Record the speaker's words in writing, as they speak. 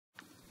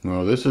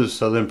Well, this is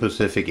Southern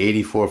Pacific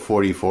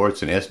 8444.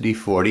 It's an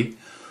SD40.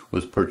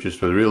 Was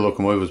purchased, the real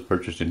locomotive was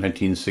purchased in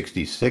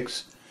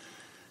 1966.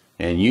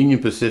 And Union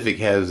Pacific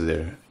has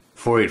their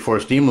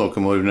 484 steam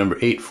locomotive number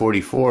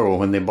 844. Well,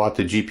 when they bought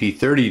the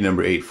GP30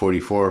 number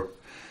 844,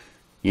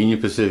 Union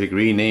Pacific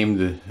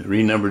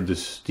renumbered the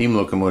steam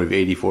locomotive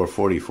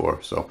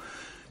 8444. So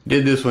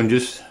did this one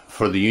just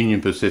for the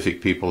Union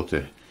Pacific people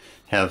to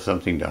have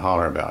something to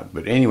holler about.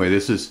 But anyway,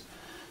 this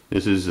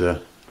is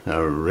a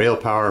rail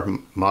power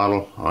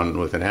model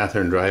with an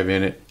Athearn drive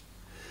in it,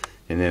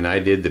 and then I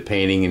did the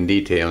painting and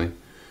detailing,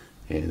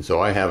 and so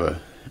I have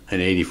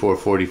an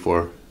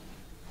 8444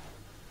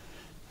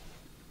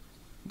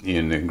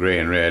 in the gray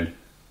and red.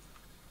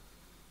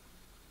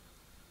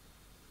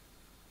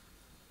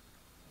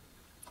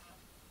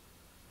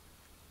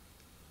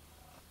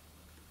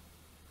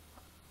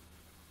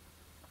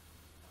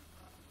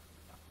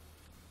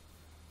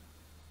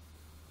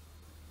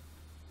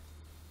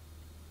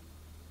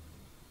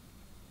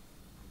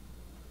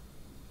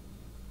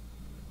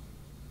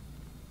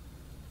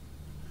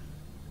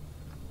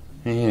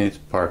 And it's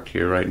parked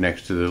here right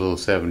next to the little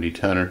 70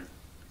 tonner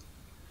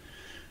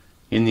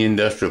in the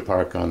industrial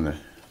park on the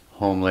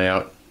home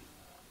layout.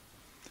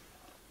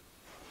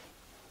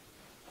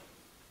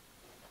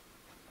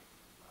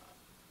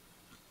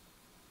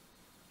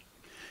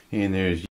 And there's